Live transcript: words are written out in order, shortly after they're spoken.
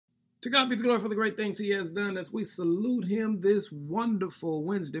To God be the glory for the great things he has done as we salute him this wonderful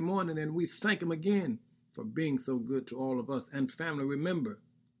Wednesday morning, and we thank him again for being so good to all of us. And family, remember,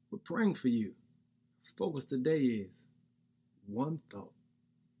 we're praying for you. Focus today is one thought.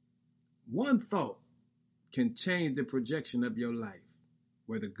 One thought can change the projection of your life,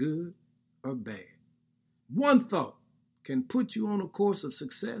 whether good or bad. One thought can put you on a course of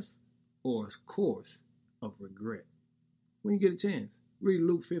success or a course of regret. When you get a chance, read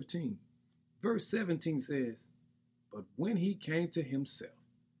Luke 15. Verse 17 says, "But when he came to himself,"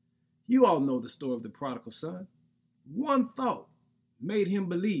 you all know the story of the prodigal son. One thought made him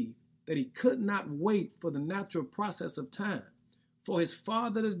believe that he could not wait for the natural process of time for his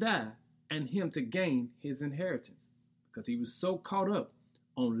father to die and him to gain his inheritance, because he was so caught up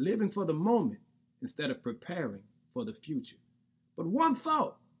on living for the moment instead of preparing for the future. But one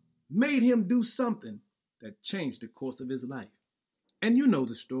thought made him do something that changed the course of his life. And you know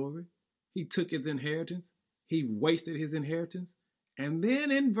the story. He took his inheritance, he wasted his inheritance, and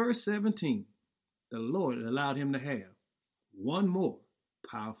then in verse 17, the Lord allowed him to have one more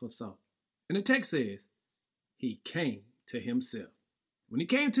powerful thought. And the text says, he came to himself. When he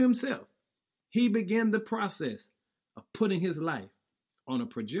came to himself, he began the process of putting his life on a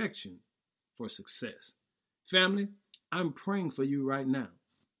projection for success. Family, I'm praying for you right now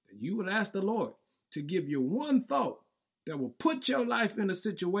that you would ask the Lord to give you one thought that will put your life in a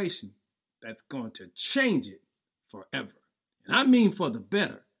situation that's going to change it forever. And I mean for the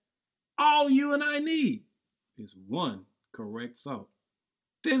better. All you and I need is one correct thought.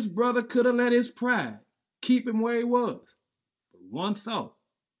 This brother could have let his pride keep him where he was, but one thought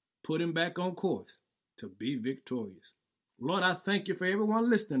put him back on course to be victorious. Lord, I thank you for everyone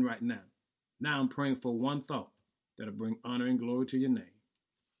listening right now. Now I'm praying for one thought that'll bring honor and glory to your name.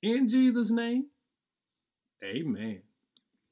 In Jesus' name, amen.